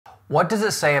What does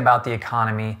it say about the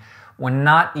economy when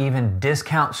not even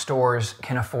discount stores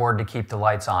can afford to keep the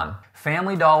lights on?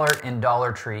 Family Dollar and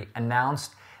Dollar Tree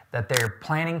announced that they're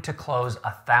planning to close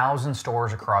 1,000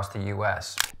 stores across the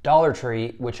U.S. Dollar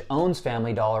Tree, which owns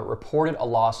Family Dollar, reported a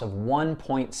loss of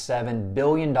 $1.7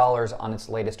 billion on its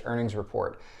latest earnings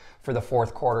report for the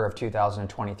fourth quarter of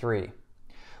 2023,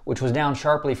 which was down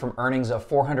sharply from earnings of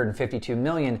 $452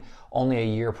 million only a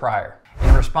year prior.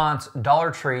 In response,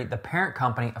 Dollar Tree, the parent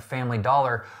company of Family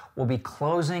Dollar, will be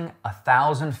closing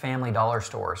 1,000 Family Dollar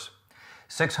stores,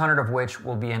 600 of which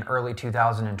will be in early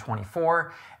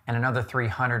 2024 and another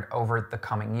 300 over the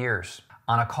coming years.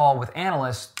 On a call with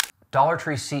analysts, Dollar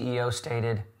Tree CEO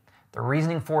stated, "The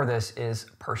reasoning for this is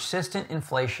persistent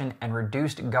inflation and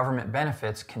reduced government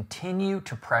benefits continue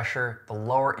to pressure the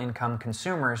lower income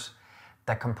consumers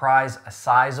that comprise a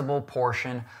sizable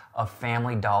portion of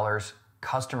Family Dollar's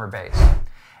customer base."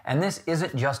 And this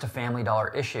isn't just a Family Dollar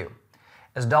issue,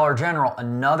 as Dollar General,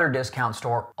 another discount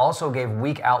store, also gave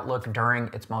weak outlook during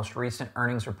its most recent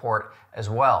earnings report as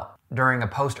well. During a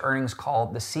post-earnings call,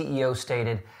 the CEO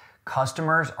stated,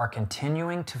 "Customers are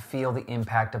continuing to feel the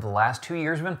impact of the last 2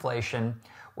 years of inflation,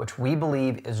 which we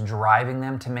believe is driving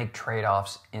them to make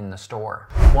trade-offs in the store."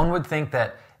 One would think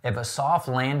that if a soft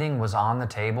landing was on the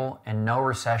table and no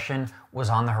recession was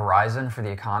on the horizon for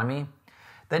the economy,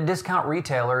 that discount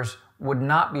retailers would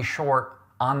not be short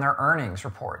on their earnings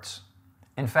reports.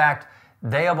 In fact,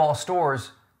 they of all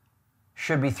stores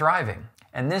should be thriving.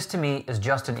 And this to me is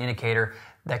just an indicator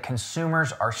that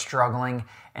consumers are struggling,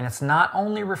 and it's not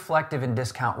only reflective in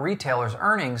discount retailers'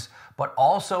 earnings, but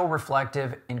also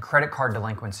reflective in credit card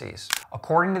delinquencies.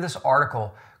 According to this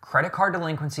article, credit card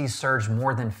delinquencies surged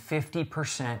more than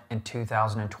 50% in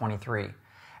 2023,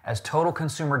 as total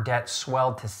consumer debt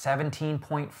swelled to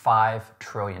 $17.5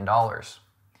 trillion.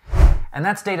 And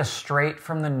that's data straight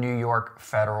from the New York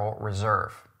Federal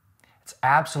Reserve. It's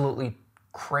absolutely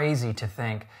crazy to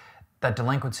think that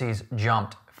delinquencies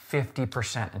jumped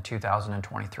 50% in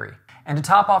 2023. And to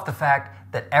top off the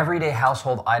fact that everyday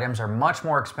household items are much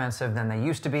more expensive than they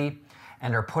used to be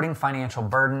and are putting financial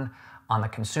burden on the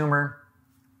consumer,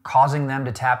 causing them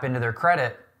to tap into their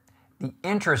credit, the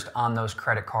interest on those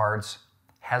credit cards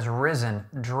has risen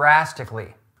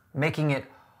drastically, making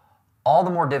it all the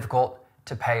more difficult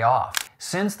to pay off.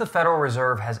 Since the Federal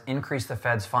Reserve has increased the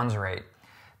Fed's funds rate,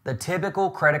 the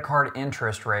typical credit card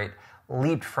interest rate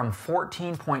leaped from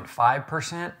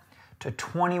 14.5% to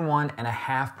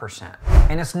 21.5%.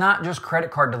 And it's not just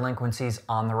credit card delinquencies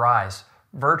on the rise.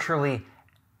 Virtually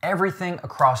everything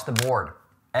across the board,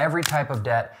 every type of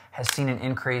debt has seen an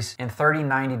increase in 30,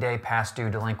 90-day past due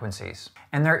delinquencies.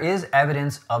 And there is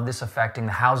evidence of this affecting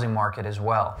the housing market as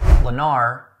well.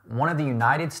 Lennar, one of the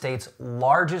United States'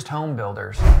 largest home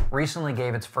builders, recently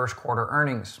gave its first quarter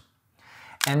earnings.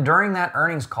 And during that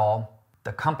earnings call,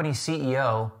 the company's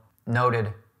CEO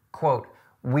noted, quote,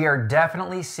 "We are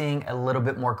definitely seeing a little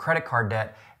bit more credit card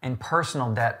debt and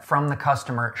personal debt from the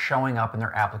customer showing up in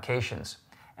their applications.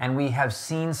 And we have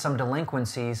seen some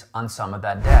delinquencies on some of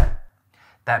that debt.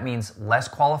 That means less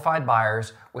qualified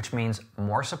buyers, which means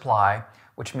more supply,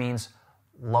 which means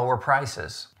lower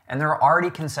prices. And there are already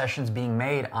concessions being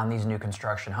made on these new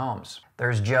construction homes.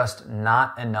 There's just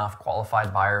not enough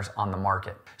qualified buyers on the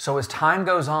market." So as time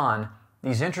goes on,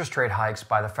 these interest rate hikes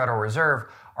by the Federal Reserve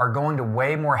are going to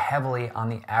weigh more heavily on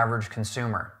the average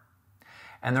consumer.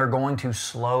 And they're going to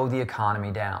slow the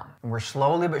economy down. And we're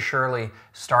slowly but surely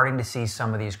starting to see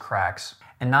some of these cracks.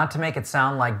 And not to make it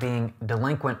sound like being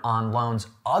delinquent on loans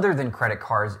other than credit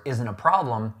cards isn't a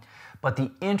problem, but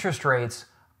the interest rates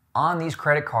on these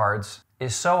credit cards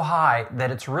is so high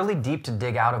that it's really deep to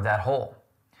dig out of that hole.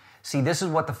 See, this is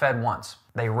what the Fed wants.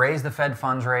 They raise the Fed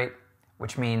funds rate,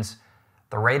 which means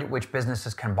the rate at which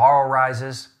businesses can borrow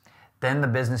rises. Then the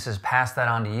businesses pass that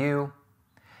on to you.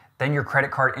 Then your credit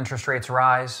card interest rates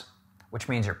rise, which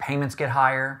means your payments get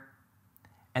higher.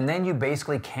 And then you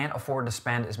basically can't afford to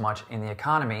spend as much in the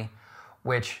economy,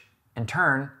 which in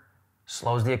turn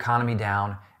slows the economy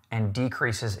down and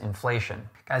decreases inflation.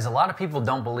 Guys, a lot of people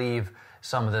don't believe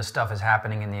some of this stuff is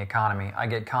happening in the economy. I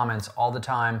get comments all the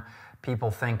time,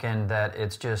 people thinking that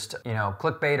it's just,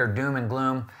 clickbait or doom and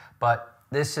gloom, but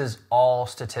this is all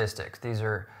statistics. These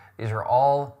are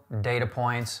all data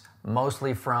points,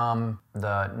 mostly from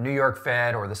the New York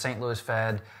Fed or the St. Louis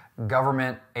Fed,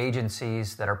 government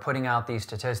agencies that are putting out these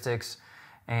statistics.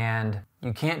 And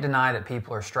you can't deny that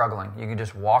people are struggling. You can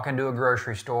just walk into a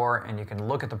grocery store and you can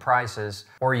look at the prices,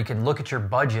 or you can look at your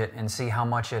budget and see how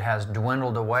much it has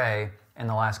dwindled away in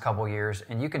the last couple years,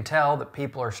 and you can tell that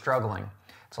people are struggling.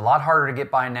 It's a lot harder to get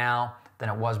by now than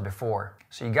it was before.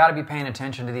 So you got to be paying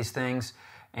attention to these things.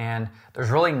 And there's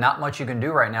really not much you can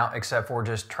do right now except for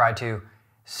just try to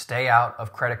stay out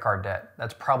of credit card debt.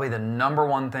 That's probably the number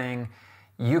one thing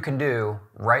you can do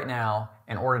right now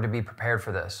in order to be prepared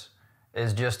for this,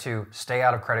 is just to stay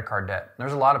out of credit card debt.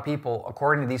 There's a lot of people,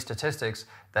 according to these statistics,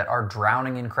 that are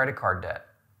drowning in credit card debt.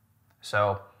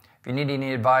 So if you need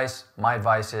any advice, my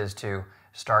advice is to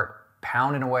start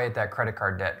pounding away at that credit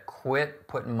card debt. Quit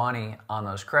putting money on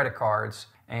those credit cards,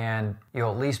 and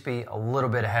you'll at least be a little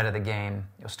bit ahead of the game.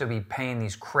 You'll still be paying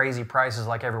these crazy prices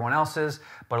like everyone else is,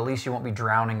 but at least you won't be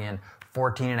drowning in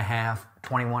 14.5%,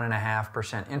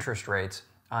 21.5% interest rates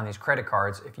on these credit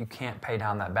cards if you can't pay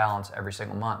down that balance every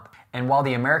single month. And while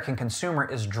the American consumer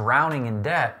is drowning in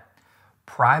debt,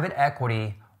 private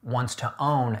equity wants to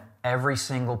own every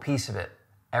single piece of it,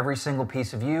 every single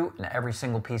piece of you and every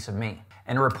single piece of me.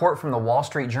 In a report from the Wall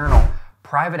Street Journal,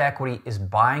 private equity is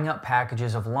buying up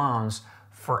packages of loans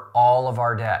for all of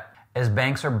our debt. As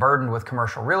banks are burdened with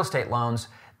commercial real estate loans,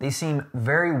 they seem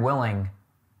very willing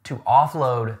to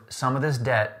offload some of this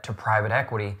debt to private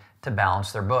equity to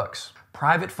balance their books.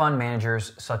 Private fund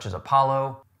managers such as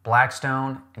Apollo,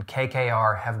 Blackstone, and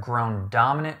KKR have grown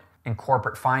dominant in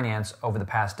corporate finance over the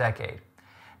past decade.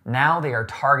 Now they are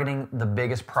targeting the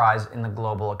biggest prize in the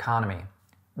global economy,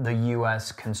 the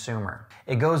U.S. consumer.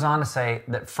 It goes on to say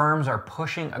that firms are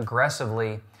pushing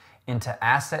aggressively into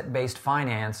asset-based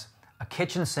finance, a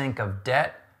kitchen sink of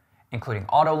debt, including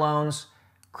auto loans,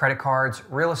 credit cards,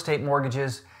 real estate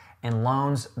mortgages, and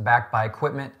loans backed by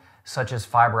equipment such as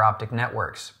fiber optic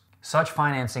networks. Such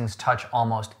financings touch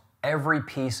almost every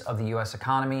piece of the U.S.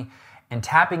 economy, and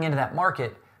tapping into that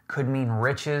market could mean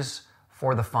riches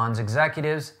for the fund's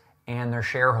executives and their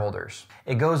shareholders.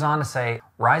 It goes on to say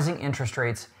rising interest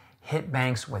rates hit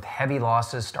banks with heavy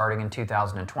losses starting in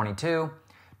 2022,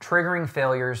 triggering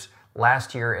failures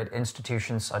last year at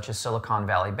institutions such as Silicon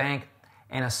Valley Bank,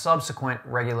 and a subsequent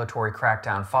regulatory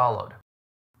crackdown followed.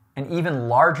 An even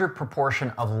larger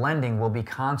proportion of lending will be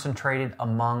concentrated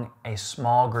among a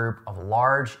small group of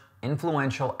large,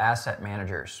 influential asset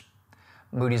managers,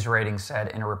 Moody's Ratings said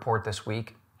in a report this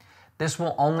week. This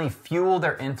will only fuel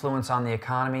their influence on the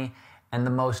economy, and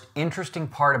the most interesting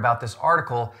part about this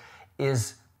article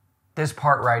is this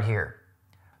part right here.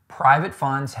 Private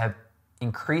funds have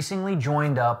increasingly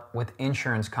joined up with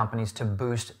insurance companies to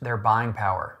boost their buying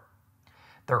power.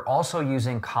 They're also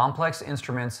using complex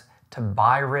instruments to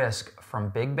buy risk from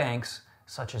big banks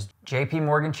such as JP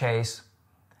Morgan Chase,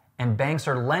 and banks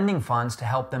are lending funds to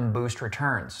help them boost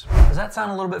returns. Does that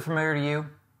sound a little bit familiar to you?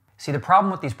 See, the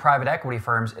problem with these private equity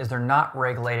firms is they're not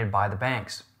regulated by the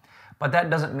banks. But that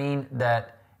doesn't mean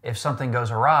that if something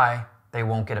goes awry, they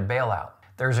won't get a bailout.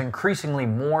 There's increasingly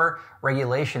more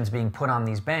regulations being put on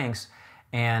these banks,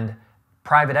 and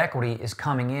private equity is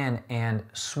coming in and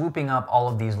swooping up all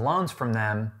of these loans from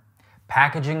them,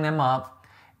 packaging them up,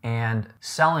 and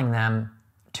selling them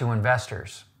to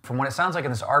investors. From what it sounds like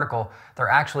in this article, they're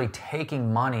actually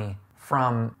taking money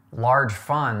from large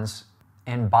funds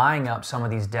and buying up some of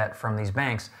these debt from these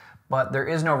banks, but there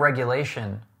is no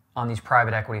regulation on these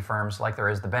private equity firms like there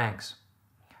is the banks.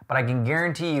 But I can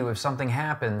guarantee you if something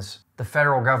happens, the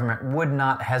federal government would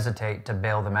not hesitate to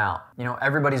bail them out. You know,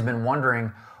 everybody's been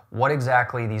wondering what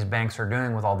exactly these banks are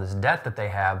doing with all this debt that they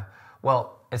have.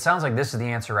 Well, it sounds like this is the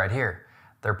answer right here.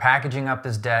 They're packaging up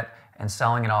this debt and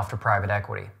selling it off to private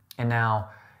equity. And now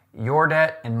your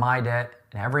debt and my debt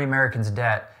and every American's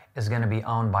debt is going to be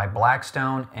owned by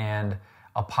Blackstone and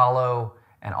Apollo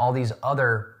and all these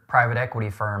other private equity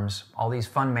firms. All these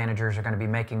fund managers are going to be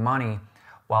making money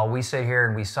while we sit here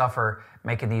and we suffer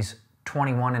making these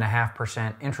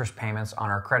 21.5% interest payments on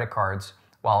our credit cards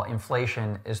while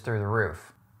inflation is through the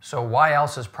roof. So why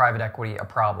else is private equity a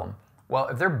problem? Well,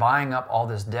 if they're buying up all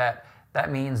this debt,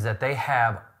 that means that they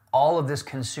have all of this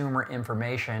consumer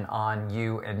information on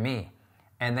you and me,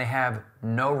 and they have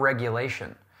no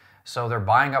regulation. So they're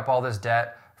buying up all this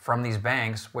debt from these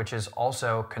banks, which is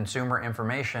also consumer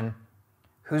information.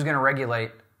 Who's going to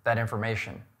regulate that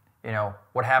information? You know,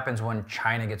 what happens when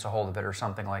China gets a hold of it or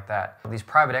something like that? These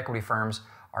private equity firms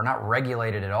are not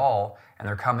regulated at all, and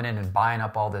they're coming in and buying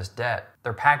up all this debt.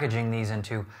 They're packaging these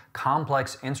into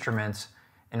complex instruments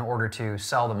in order to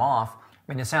sell them off.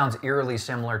 I mean, it sounds eerily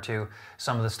similar to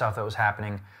some of the stuff that was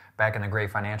happening back in the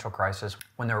great financial crisis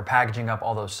when they were packaging up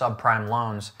all those subprime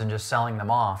loans and just selling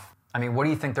them off. I mean, what do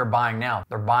you think they're buying now?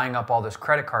 They're buying up all this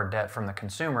credit card debt from the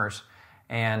consumers,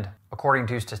 and according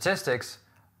to statistics,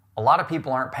 a lot of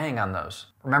people aren't paying on those.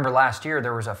 Remember last year,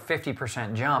 there was a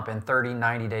 50% jump in 30,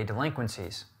 90-day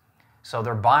delinquencies. So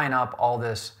they're buying up all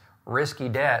this risky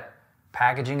debt,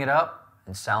 packaging it up,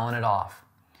 and selling it off.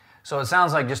 So it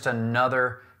sounds like just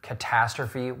another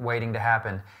catastrophe waiting to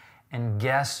happen. And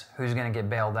guess who's going to get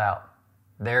bailed out?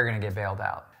 They're going to get bailed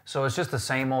out. So it's just the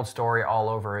same old story all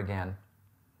over again.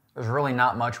 There's really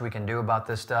not much we can do about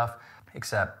this stuff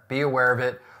except be aware of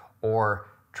it or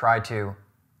try to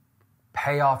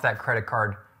pay off that credit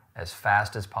card as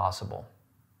fast as possible.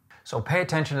 So pay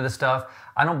attention to this stuff.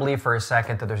 I don't believe for a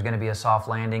second that there's going to be a soft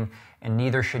landing, and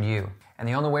neither should you. And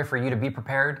the only way for you to be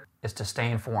prepared is to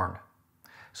stay informed.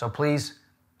 So please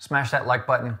smash that like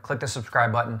button, click the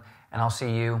subscribe button, and I'll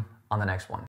see you on the next one.